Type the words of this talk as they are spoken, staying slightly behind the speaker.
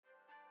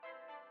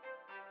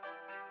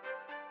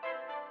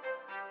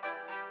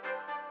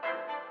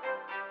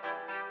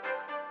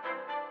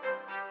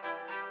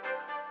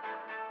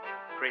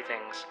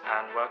Greetings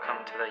and welcome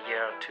to the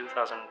year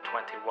 2021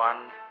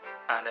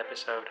 and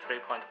episode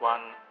 3.1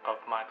 of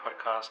my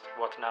podcast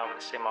What Now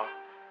with Simo.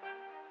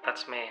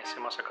 That's me,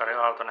 Simo Sakari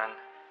Aaltonen.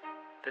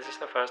 This is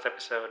the first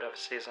episode of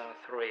season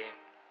 3.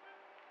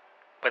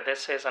 With this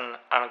season,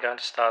 I'm going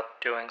to start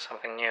doing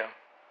something new.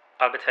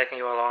 I'll be taking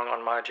you along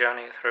on my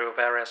journey through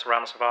various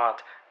realms of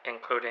art,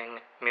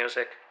 including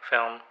music,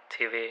 film,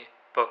 TV,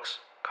 books,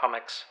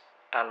 comics,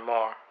 and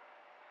more.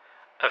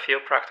 A few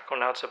practical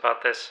notes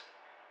about this.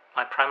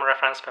 My prime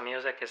reference for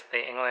music is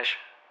the English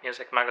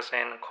music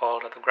magazine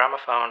called The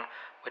Gramophone,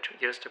 which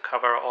used to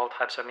cover all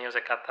types of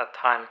music at that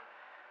time.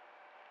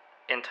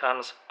 In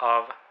terms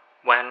of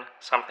when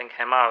something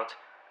came out,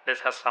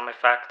 this has some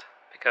effect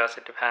because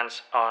it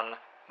depends on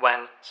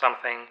when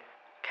something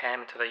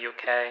came to the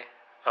UK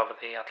over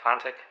the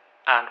Atlantic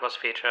and was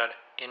featured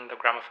in The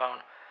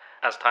Gramophone.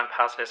 As time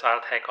passes,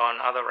 I'll take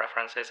on other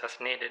references as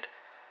needed,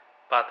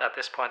 but at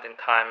this point in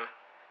time,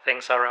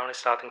 things are only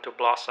starting to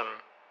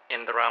blossom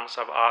in the realms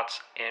of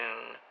arts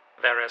in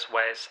various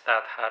ways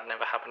that had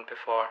never happened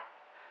before.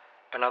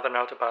 Another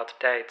note about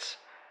dates.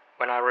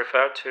 When I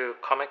refer to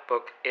comic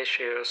book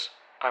issues,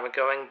 I'm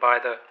going by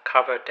the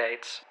cover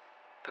dates.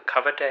 The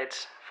cover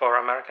dates for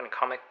American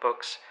comic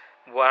books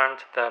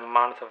weren't the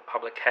month of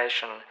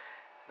publication.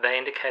 They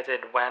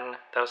indicated when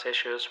those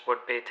issues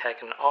would be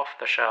taken off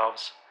the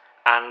shelves,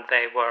 and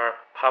they were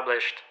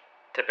published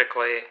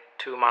typically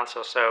 2 months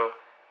or so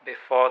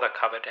before the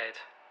cover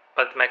date.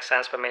 But it makes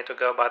sense for me to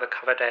go by the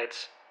cover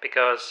dates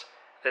because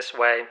this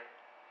way,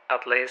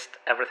 at least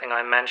everything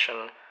I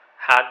mention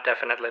had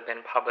definitely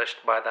been published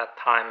by that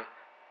time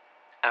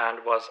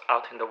and was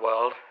out in the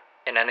world.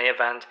 In any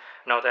event,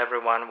 not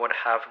everyone would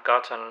have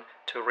gotten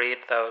to read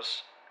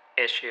those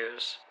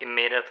issues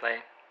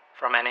immediately.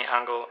 From any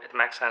angle, it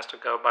makes sense to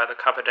go by the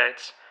cover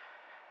dates.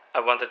 I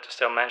wanted to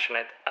still mention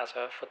it as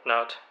a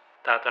footnote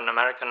that an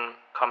American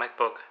comic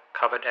book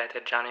cover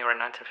dated January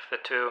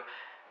 1952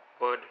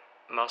 would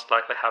most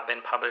likely have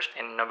been published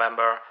in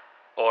November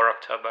or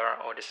October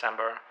or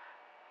December,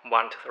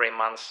 1 to 3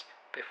 months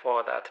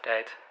before that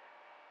date.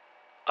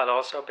 I'll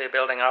also be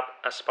building up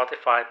a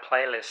Spotify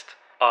playlist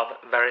of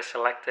very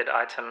selected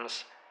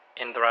items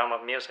in the realm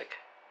of music.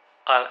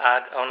 I'll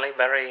add only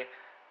very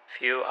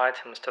few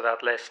items to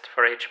that list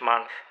for each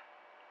month.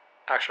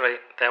 Actually,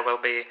 there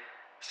will be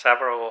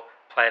several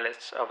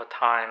playlists over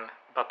time,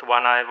 but the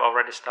one I've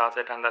already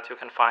started and that you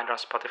can find on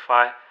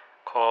Spotify,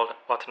 called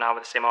What Now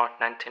with Simo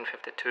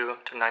 1952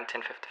 to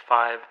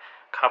 1955,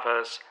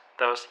 covers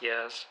those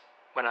years.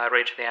 When I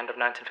reach the end of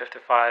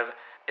 1955,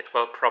 it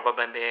will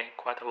probably be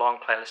quite a long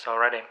playlist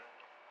already.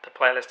 The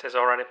playlist is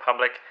already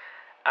public,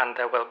 and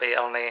there will be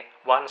only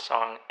one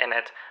song in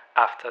it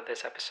after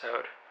this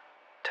episode: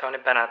 Tony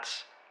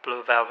Bennett's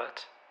Blue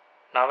Velvet.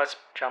 Now let's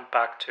jump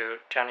back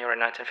to January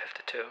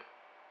 1952.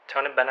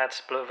 Tony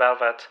Bennett's Blue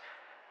Velvet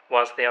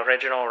was the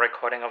original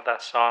recording of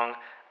that song,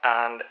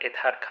 and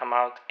it had come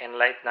out in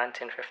late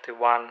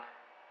 1951.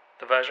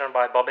 The version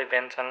by Bobby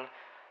Vinton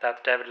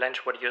that David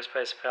Lynch would use for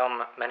his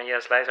film many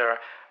years later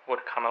would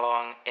come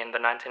along in the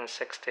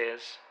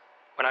 1960s.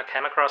 When I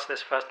came across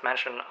this first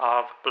mention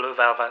of Blue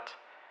Velvet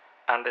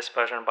and this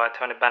version by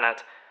Tony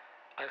Bennett,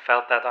 I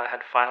felt that I had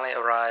finally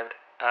arrived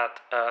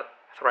at a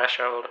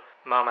threshold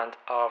moment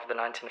of the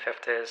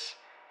 1950s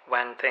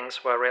when things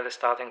were really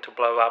starting to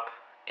blow up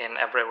in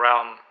every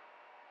realm.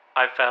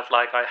 I felt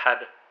like I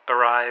had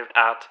arrived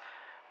at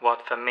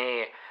what for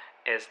me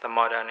is the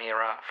modern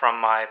era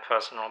from my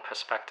personal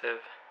perspective,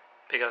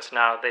 because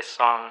now this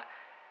song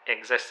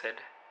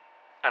existed.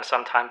 And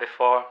sometime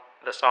before,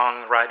 the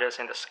song Riders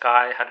in the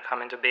Sky had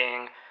come into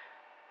being,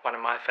 one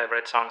of my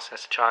favorite songs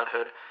since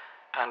childhood,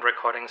 and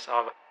recordings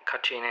of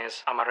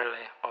Caccini's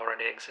Amarilli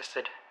already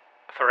existed.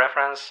 For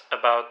reference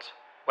about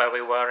where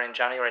we were in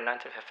January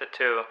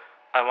 1952,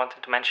 I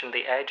wanted to mention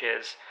the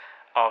ages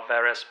of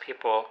various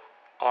people.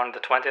 On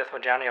the 20th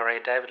of January,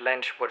 David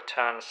Lynch would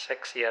turn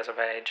 6 years of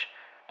age.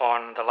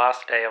 On the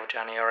last day of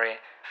January,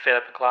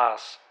 Philip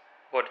Glass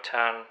would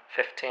turn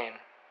 15.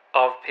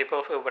 Of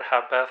people who would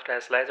have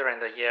birthdays later in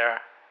the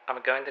year,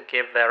 I'm going to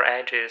give their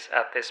ages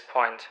at this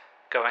point,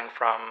 going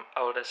from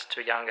oldest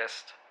to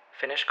youngest.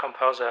 Finnish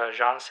composer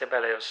Jean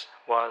Sibelius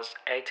was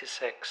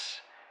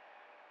 86.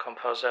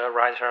 Composer,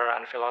 writer,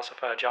 and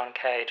philosopher John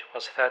Cage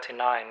was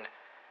 39.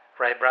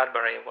 Ray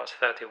Bradbury was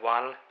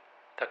 31.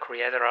 The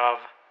creator of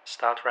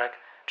Star Trek,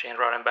 Gene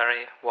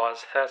Roddenberry,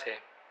 was 30.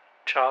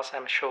 Charles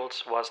M.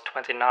 Schulz was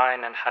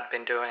 29 and had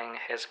been doing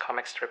his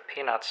comic strip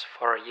Peanuts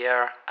for a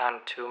year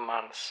and 2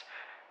 months.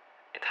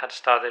 It had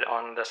started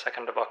on the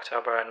 2nd of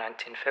October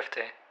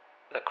 1950.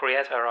 The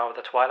creator of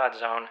The Twilight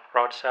Zone,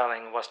 Rod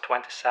Serling, was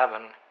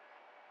 27,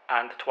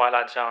 and The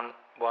Twilight Zone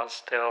was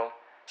still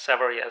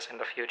several years in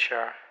the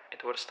future.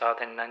 It would start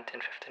in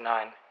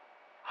 1959.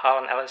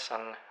 Harlan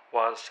Ellison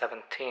was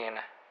 17.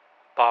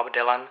 Bob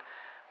Dylan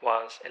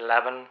was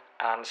 11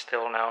 and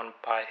still known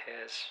by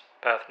his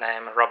birth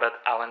name Robert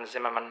Allen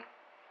Zimmerman.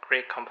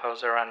 Greek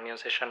composer and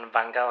musician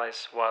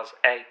Vangelis was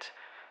 8.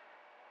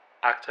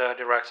 Actor,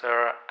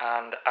 director,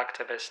 and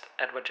activist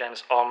Edward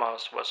James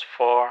Olmos was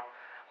 4.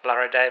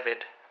 Larry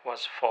David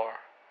was 4.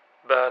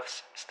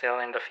 Births still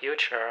in the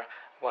future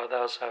were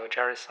those of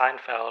Jerry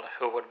Seinfeld,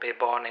 who would be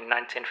born in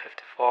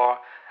 1954,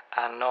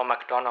 and Norm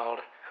Macdonald,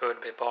 who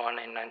would be born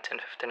in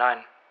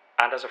 1959.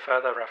 And as a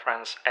further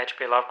reference,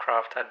 H.P.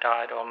 Lovecraft had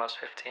died almost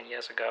 15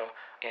 years ago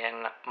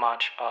in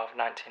March of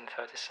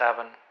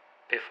 1937,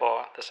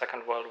 before the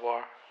Second World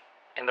War.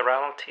 In the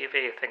realm of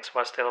TV, things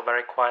were still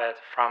very quiet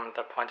from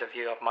the point of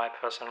view of my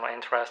personal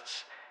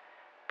interests,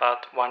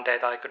 but one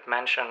date I could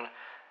mention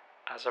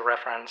as a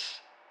reference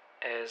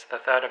is the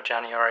 3rd of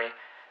January,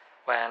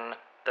 when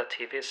the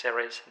TV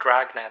series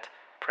Dragnet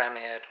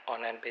premiered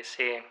on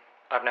NBC.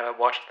 I've never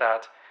watched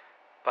that,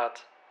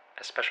 but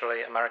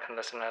especially American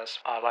listeners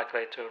are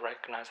likely to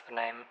recognize the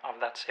name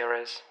of that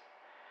series.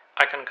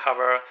 I can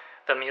cover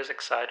the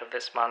music side of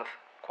this month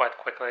quite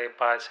quickly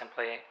by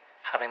simply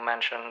having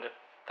mentioned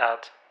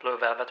that Blue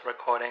Velvet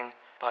recording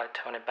by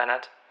Tony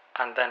Bennett,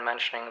 and then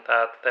mentioning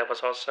that there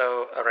was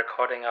also a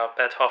recording of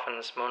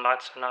Beethoven's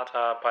Moonlight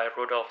Sonata by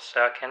Rudolf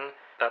Serkin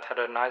that had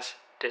a nice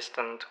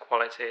distant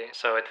quality,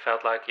 so it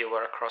felt like you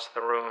were across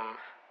the room.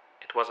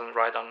 It wasn't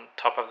right on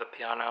top of the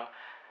piano.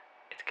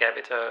 It gave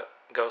it a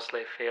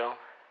ghostly feel.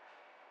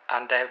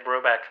 And Dave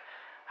Brubeck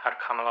had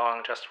come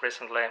along just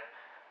recently,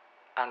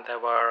 and there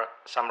were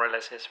some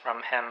releases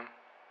from him,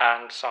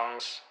 and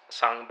songs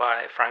sung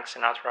by Frank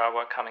Sinatra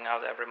were coming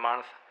out every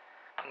month.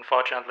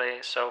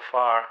 Unfortunately, so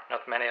far,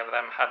 not many of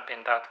them had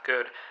been that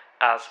good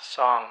as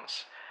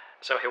songs,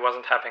 so he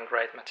wasn't having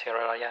great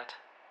material yet.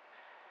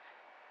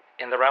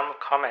 In the realm of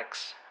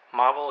comics,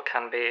 Marvel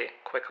can be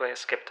quickly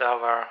skipped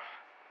over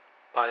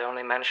by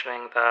only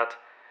mentioning that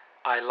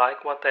I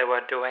like what they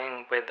were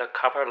doing with the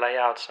cover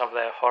layouts of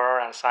their horror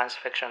and science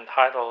fiction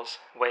titles,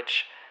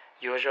 which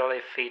usually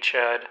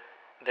featured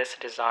this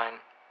design.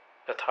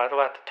 The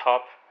title at the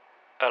top,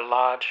 a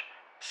large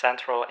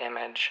central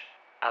image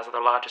as the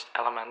largest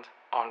element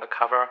on the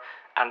cover,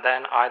 and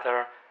then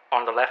either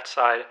on the left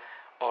side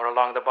or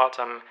along the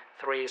bottom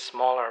 3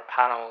 smaller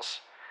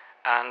panels,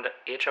 and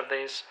each of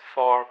these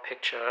 4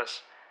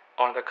 pictures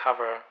on the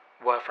cover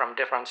were from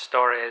different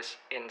stories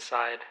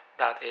inside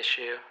that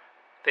issue.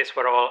 These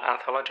were all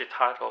anthology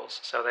titles,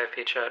 so they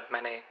featured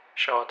many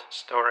short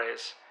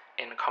stories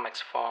in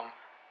comics form.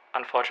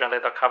 Unfortunately,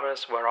 the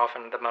covers were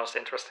often the most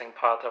interesting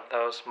part of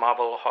those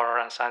Marvel horror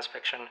and science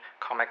fiction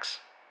comics.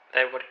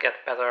 They would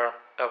get better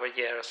over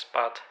years,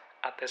 but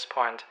at this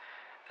point,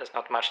 there's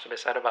not much to be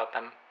said about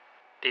them.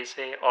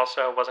 DC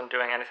also wasn't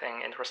doing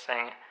anything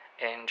interesting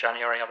in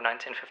January of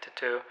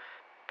 1952,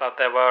 but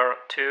there were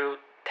 2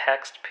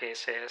 text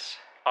pieces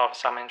of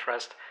some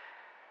interest.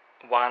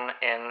 One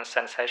in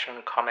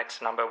Sensation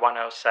Comics number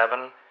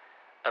 107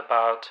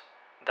 about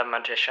the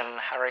magician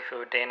Harry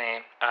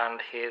Houdini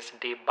and his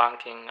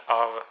debunking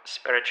of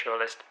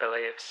spiritualist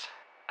beliefs.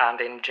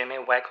 And in Jimmy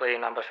Wakely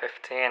number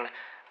 15,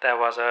 there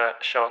was a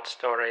short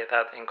story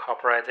that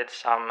incorporated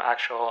some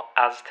actual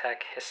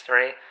Aztec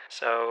history,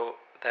 so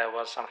there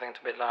was something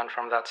to be learned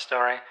from that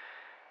story.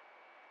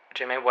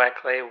 Jimmy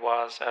Wakely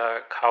was a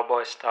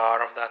cowboy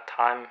star of that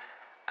time,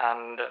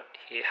 and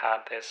he had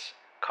this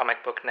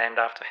comic book named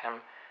after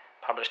him,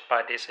 published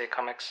by DC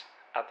Comics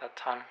at that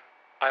time.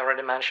 I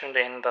already mentioned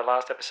in the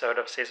last episode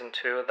of Season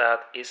 2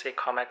 that EC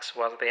Comics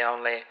was the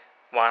only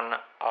one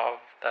of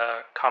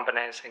the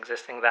companies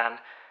existing then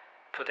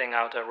putting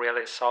out a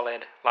really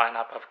solid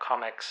lineup of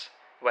comics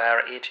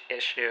where each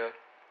issue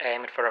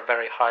aimed for a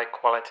very high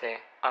quality,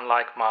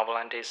 unlike Marvel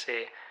and DC,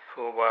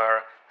 who were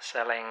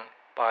selling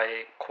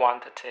by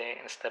quantity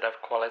instead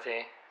of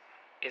quality.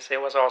 EC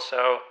was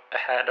also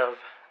ahead of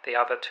the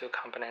other 2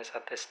 companies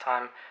at this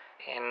time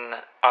in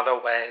other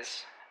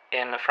ways.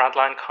 In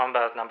Frontline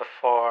Combat number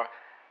 4,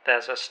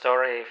 there's a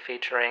story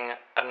featuring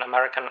an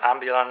American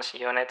ambulance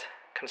unit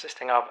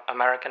consisting of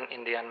American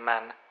Indian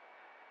men.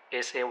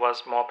 EC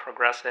was more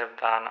progressive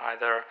than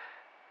either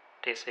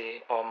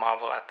DC or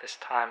Marvel at this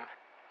time.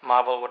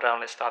 Marvel would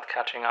only start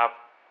catching up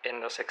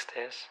in the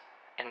 60s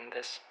in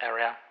this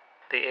area.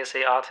 The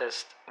EC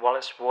artist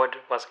Wallace Wood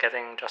was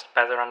getting just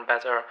better and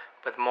better,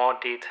 with more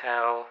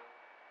detail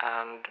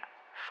and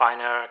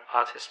finer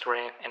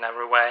artistry in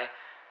every way.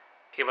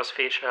 He was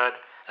featured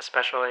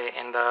especially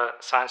in the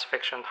science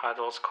fiction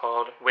titles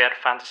called Weird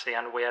Fantasy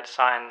and Weird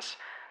Science,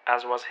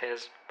 as was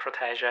his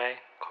protege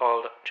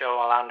called Joe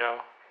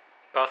Orlando.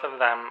 Both of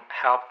them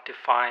helped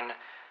define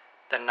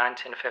the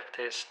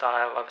 1950s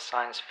style of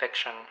science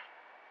fiction.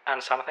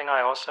 And something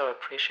I also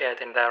appreciate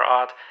in their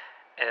art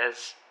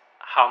is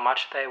how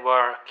much they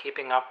were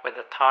keeping up with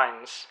the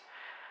times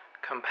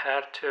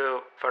compared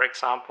to, for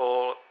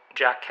example,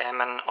 Jack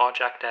Kamen or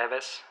Jack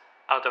Davis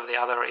out of the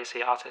other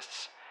EC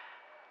artists.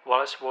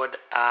 Wallace Wood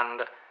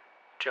and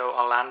Joe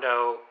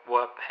Orlando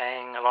were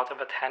paying a lot of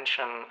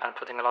attention and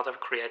putting a lot of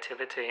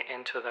creativity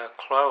into the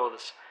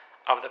clothes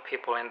of the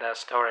people in their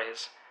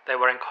stories. They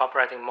were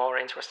incorporating more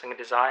interesting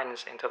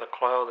designs into the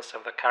clothes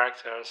of the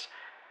characters.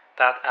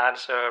 That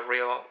adds a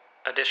real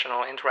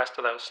additional interest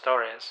to those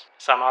stories.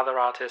 Some other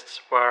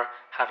artists were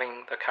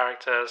having the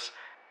characters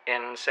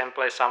in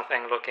simply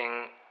something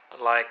looking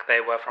like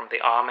they were from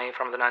the army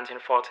from the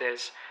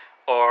 1940s,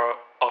 or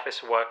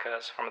office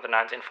workers from the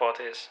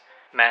 1940s,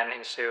 men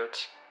in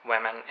suits,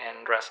 women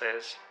in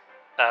dresses,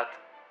 that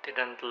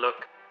didn't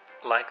look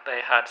like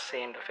they had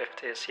seen the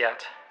 50s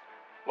yet.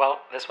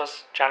 Well, this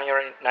was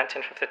January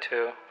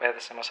 1952 with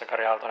Simo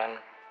Sakari Aaltonen.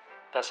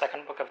 The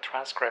second book of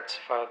transcripts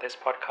for this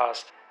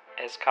podcast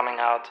is coming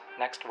out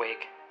next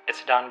week.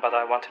 It's done, but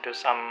I want to do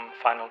some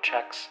final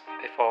checks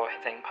before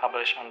hitting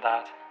publish on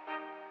that.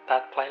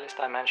 That playlist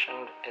I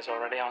mentioned is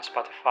already on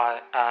Spotify,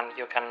 and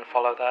you can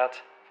follow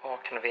that for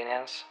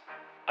convenience.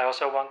 I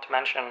also want to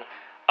mention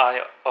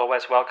I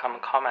always welcome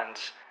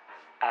comments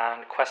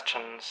and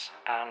questions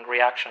and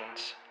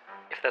reactions.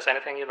 If there's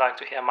anything you'd like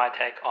to hear my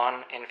take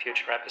on in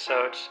future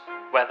episodes,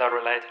 whether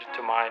related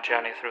to my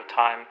journey through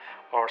time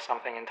or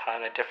something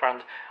entirely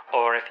different,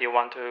 or if you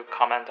want to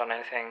comment on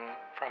anything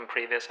from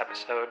previous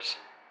episodes,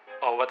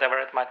 or whatever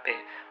it might be,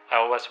 I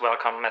always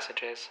welcome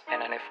messages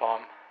in any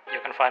form. You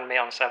can find me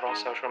on several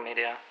social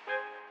media,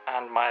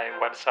 and my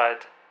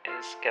website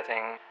is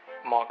getting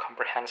more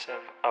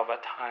comprehensive over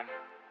time.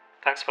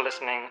 Thanks for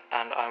listening,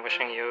 and I'm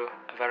wishing you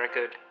a very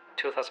good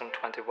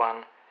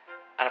 2021,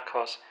 and of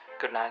course,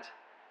 good night.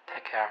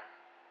 Take care.